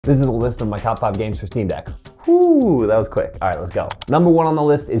This is a list of my top 5 games for Steam Deck. Whew, that was quick. All right, let's go. Number 1 on the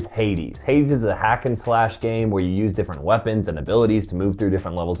list is Hades. Hades is a hack and slash game where you use different weapons and abilities to move through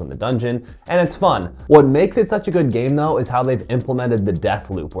different levels in the dungeon, and it's fun. What makes it such a good game though is how they've implemented the death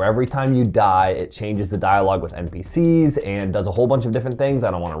loop, where every time you die, it changes the dialogue with NPCs and does a whole bunch of different things.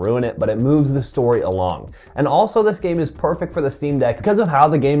 I don't want to ruin it, but it moves the story along. And also this game is perfect for the Steam Deck because of how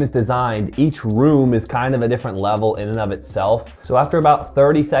the game is designed. Each room is kind of a different level in and of itself. So after about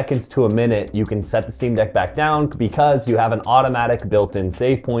 30 seconds to a minute, you can set the Steam Deck back down because you have an automatic built-in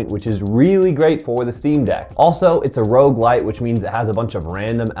save point, which is really great for the Steam Deck. Also, it's a roguelite, which means it has a bunch of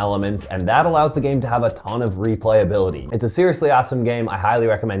random elements, and that allows the game to have a ton of replayability. It's a seriously awesome game. I highly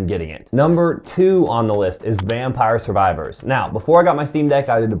recommend getting it. Number 2 on the list is Vampire Survivors. Now, before I got my Steam Deck,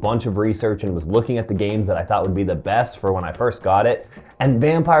 I did a bunch of research and was looking at the games that I thought would be the best for when I first got it, and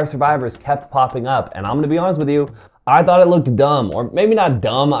Vampire Survivors kept popping up, and I'm gonna be honest with you, I thought it looked dumb, or maybe not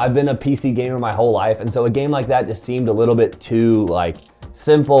dumb. I've been a PC gamer my whole life, and so a game like that just seemed a little bit too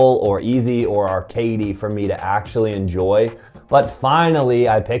simple or easy or arcadey for me to actually enjoy. But finally,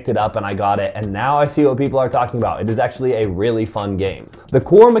 I picked it up and I got it, and now I see what people are talking about. It is actually a really fun game. The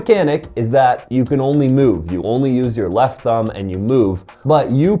core mechanic is that you can only move. You only use your left thumb and you move,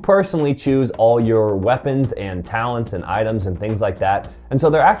 but you personally choose all your weapons and talents and items and things like that. And so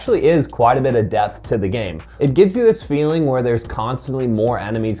there actually is quite a bit of depth to the game. It gives you this feeling where there's constantly more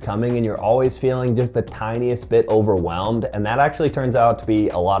enemies coming and you're always feeling just the tiniest bit overwhelmed, and that actually turns out to be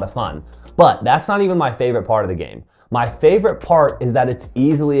a lot of fun. But that's not even my favorite part of the game. My favorite part is that it's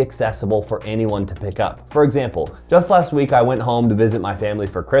easily accessible for anyone to pick up. For example, just last week I went home to visit my family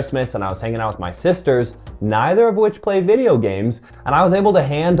for Christmas and I was hanging out with my sisters, neither of which play video games, and I was able to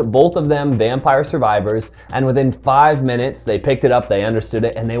hand both of them Vampire Survivors, and within 5 minutes they picked it up, they understood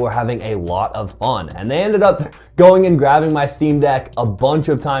it, and they were having a lot of fun. And they ended up going and grabbing my Steam Deck a bunch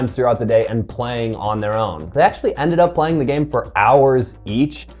of times throughout the day and playing on their own. They actually ended up playing the game for hours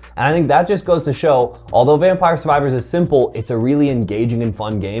each. And I think that just goes to show, although Vampire Survivors is simple, it's a really engaging and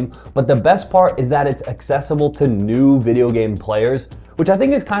fun game. But the best part is that it's accessible to new video game players, which I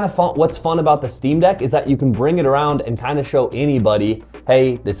think is kind of fun. What's fun about the Steam Deck is that you can bring it around and kind of show anybody,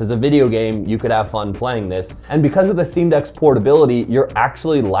 hey, this is a video game, you could have fun playing this. And because of the Steam Deck's portability, you're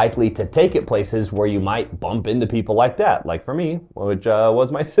actually likely to take it places where you might bump into people like that, like for me, which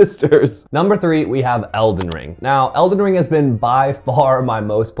was my sisters. Number 3, we have Elden Ring. Now, Elden Ring has been by far my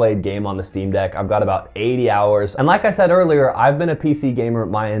most played game on the Steam Deck. I've got about 80 hours. And like I said earlier, I've been a PC gamer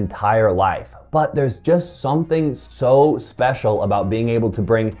my entire life. But there's just something so special about being able to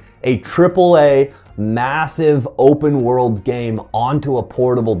bring a AAA, massive open world game onto a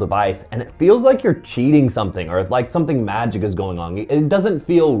portable device, and it feels like you're cheating something or like something magic is going on. It doesn't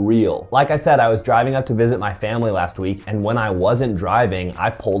feel real. Like I said, I was driving up to visit my family last week, and when I wasn't driving, I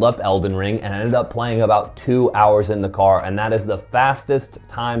pulled up Elden Ring and ended up playing about 2 hours in the car, and that is the fastest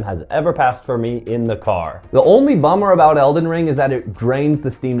time has ever passed for me in the car. The only bummer about Elden Ring is that it drains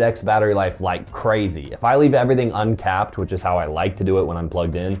the Steam Deck's battery life like crazy. If I leave everything uncapped, which is how I like to do it when I'm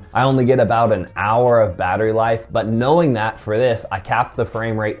plugged in, I only get about an hour of battery life, but knowing that for this, I capped the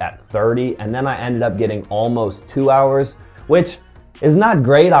frame rate at 30, and then I ended up getting almost 2 hours, which is not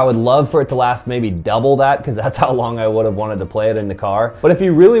great. I would love for it to last maybe double that, because that's how long I would have wanted to play it in the car. But if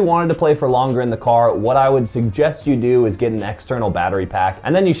you really wanted to play for longer in the car, what I would suggest you do is get an external battery pack,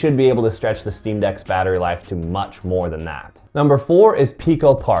 and then you should be able to stretch the Steam Deck's battery life to much more than that. Number 4 is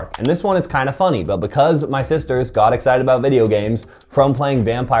Pico Park, and this one is kind of funny, but because my sisters got excited about video games from playing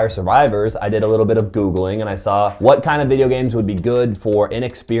Vampire Survivors, I did a little bit of Googling and I saw what kind of video games would be good for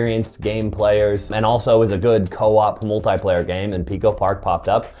inexperienced game players and also is a good co-op multiplayer game, and Pico Park popped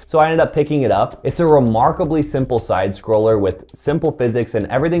up. So I ended up picking it up. It's a remarkably simple side scroller with simple physics, and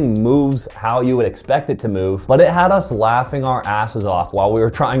everything moves how you would expect it to move, but it had us laughing our asses off while we were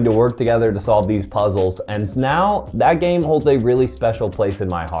trying to work together to solve these puzzles, and now that game holds a really special place in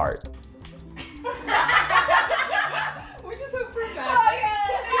my heart.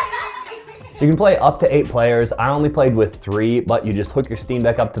 You can play up to 8 players. I only played with 3, but you just hook your Steam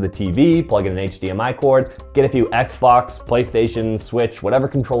Deck up to the TV, plug in an HDMI cord, get a few Xbox, PlayStation, Switch, whatever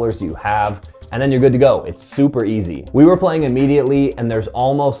controllers you have, and then you're good to go. It's super easy. We were playing immediately, and there's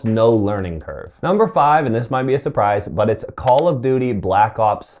almost no learning curve. Number 5, and this might be a surprise, but it's Call of Duty Black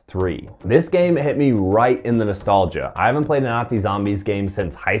Ops 3. This game hit me right in the nostalgia. I haven't played a Nazi Zombies game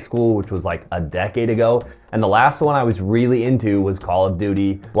since high school, which was like a decade ago, and the last one I was really into was Call of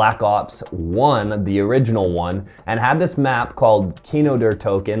Duty Black Ops 1, the original one, and had this map called Kino der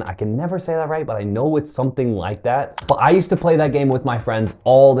Token. I can never say that right, but I know it's something like that. But I used to play that game with my friends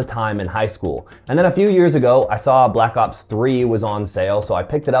all the time in high school. cool. And then a few years ago, I saw Black Ops 3 was on sale, so I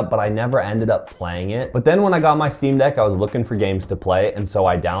picked it up, but I never ended up playing it. But then when I got my Steam Deck, I was looking for games to play, and so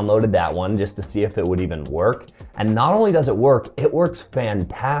I downloaded that one just to see if it would even work. And not only does it works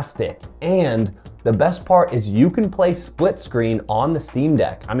fantastic. And the best part is you can play split screen on the Steam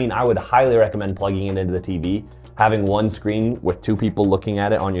Deck. I mean, I would highly recommend plugging it into the TV. Having one screen with two people looking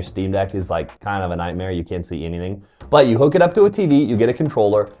at it on your Steam Deck is like kind of a nightmare. You can't see anything. But you hook it up to a TV, you get a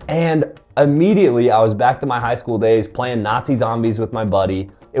controller, and immediately I was back to my high school days playing Nazi zombies with my buddy.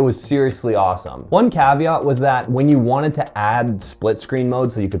 It was seriously awesome. One caveat was that when you wanted to add split screen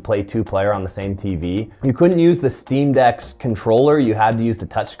mode so you could play two-player on the same TV, you couldn't use the Steam Deck's controller, you had to use the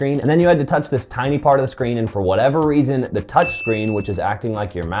touchscreen, and then you had to touch this tiny part of the screen, and for whatever reason, the touchscreen, which is acting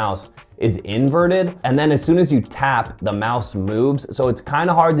like your mouse, is inverted, and then as soon as you tap, the mouse moves, so it's kind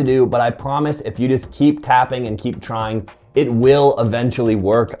of hard to do, but I promise if you just keep tapping and keep trying, it will eventually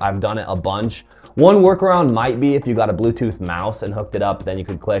work. I've done it a bunch. One workaround might be if you got a Bluetooth mouse and hooked it up, then you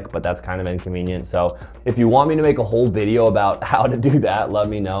could click, but that's kind of inconvenient. So if you want me to make a whole video about how to do that, let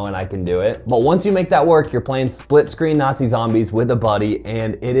me know and I can do it. But once you make that work, you're playing split screen Nazi zombies with a buddy,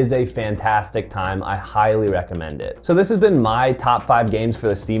 and it is a fantastic time. I highly recommend it. So this has been my top 5 games for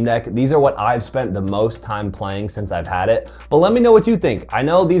the Steam Deck. These are what I've spent the most time playing since I've had it. But let me know what you think. I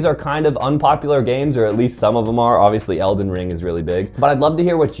know these are kind of unpopular games, or at least some of them are. Obviously Elden Ring is really big, but I'd love to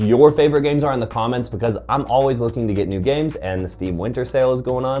hear what your favorite games are in the comments, because I'm always looking to get new games, and the Steam Winter Sale is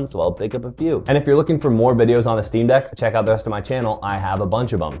going on, so I'll pick up a few. And if you're looking for more videos on the Steam Deck, check out the rest of my channel. I have a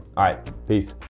bunch of them. All right, peace.